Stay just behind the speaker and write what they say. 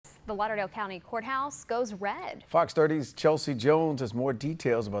The Lauderdale County Courthouse goes red. Fox 30's Chelsea Jones has more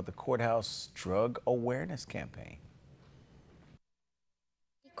details about the courthouse drug awareness campaign.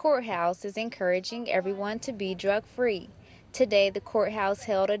 Courthouse is encouraging everyone to be drug-free. Today, the courthouse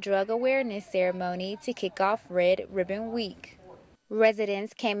held a drug awareness ceremony to kick off Red Ribbon Week.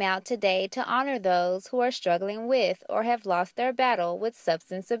 Residents came out today to honor those who are struggling with or have lost their battle with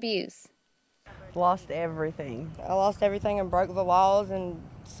substance abuse. Lost everything. I lost everything and broke the laws and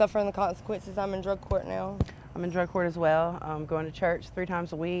suffering the consequences. I'm in drug court now. I'm in drug court as well. I'm going to church 3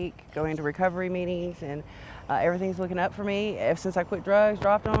 times a week, going to recovery meetings, and everything's looking up for me ever since I quit drugs,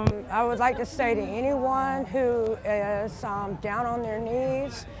 dropped them. I would like to say to anyone who is down on their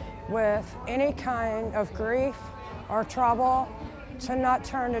knees with any kind of grief or trouble to not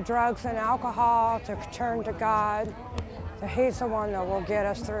turn to drugs and alcohol, to turn to God. He's the one that will get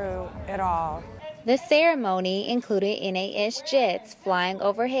us through it all. The ceremony included NAS jets flying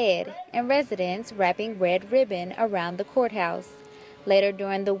overhead and residents wrapping red ribbon around the courthouse. Later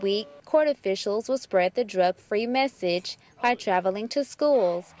during the week, court officials will spread the drug-free message by traveling to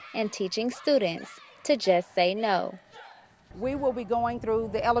schools and teaching students to just say no. We will be going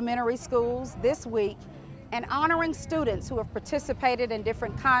through the elementary schools this week and honoring students who have participated in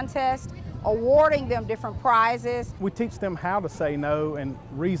different contests, awarding them different prizes. We teach them how to say no and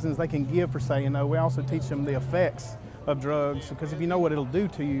reasons they can give for saying no. We also teach them the effects of drugs, because if you know what it'll do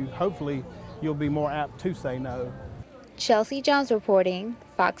to you, hopefully you'll be more apt to say no. Chelsea Jones reporting,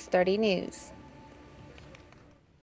 Fox 30 News.